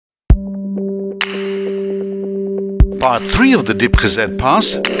Part 3 of the Diepgezet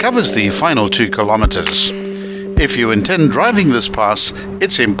pass covers the final 2 kilometers. If you intend driving this pass,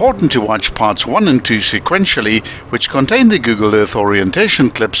 it's important to watch parts 1 and 2 sequentially, which contain the Google Earth orientation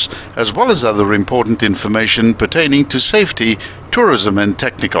clips as well as other important information pertaining to safety, tourism and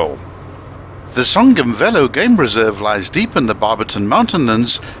technical. The Songamvelo Game Reserve lies deep in the Barberton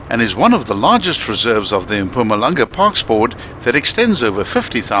mountainlands and is one of the largest reserves of the Mpumalanga Parks Board that extends over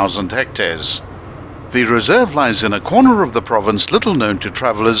 50,000 hectares. The reserve lies in a corner of the province little known to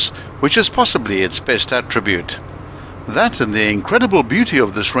travellers, which is possibly its best attribute. That and the incredible beauty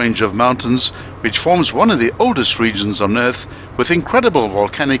of this range of mountains, which forms one of the oldest regions on Earth, with incredible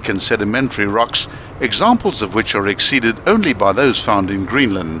volcanic and sedimentary rocks, examples of which are exceeded only by those found in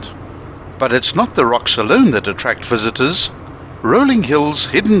Greenland. But it's not the rocks alone that attract visitors. Rolling hills,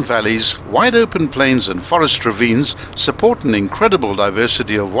 hidden valleys, wide open plains and forest ravines support an incredible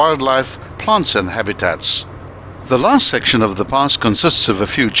diversity of wildlife, plants and habitats. The last section of the pass consists of a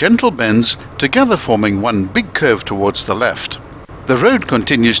few gentle bends, together forming one big curve towards the left. The road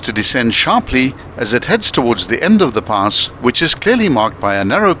continues to descend sharply as it heads towards the end of the pass, which is clearly marked by a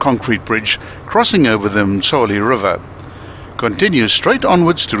narrow concrete bridge crossing over the Msoli River. Continue straight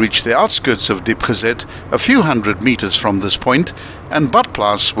onwards to reach the outskirts of Diepgezet, a few hundred meters from this point, and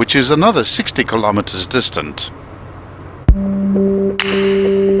Badplaats, which is another 60 kilometers distant.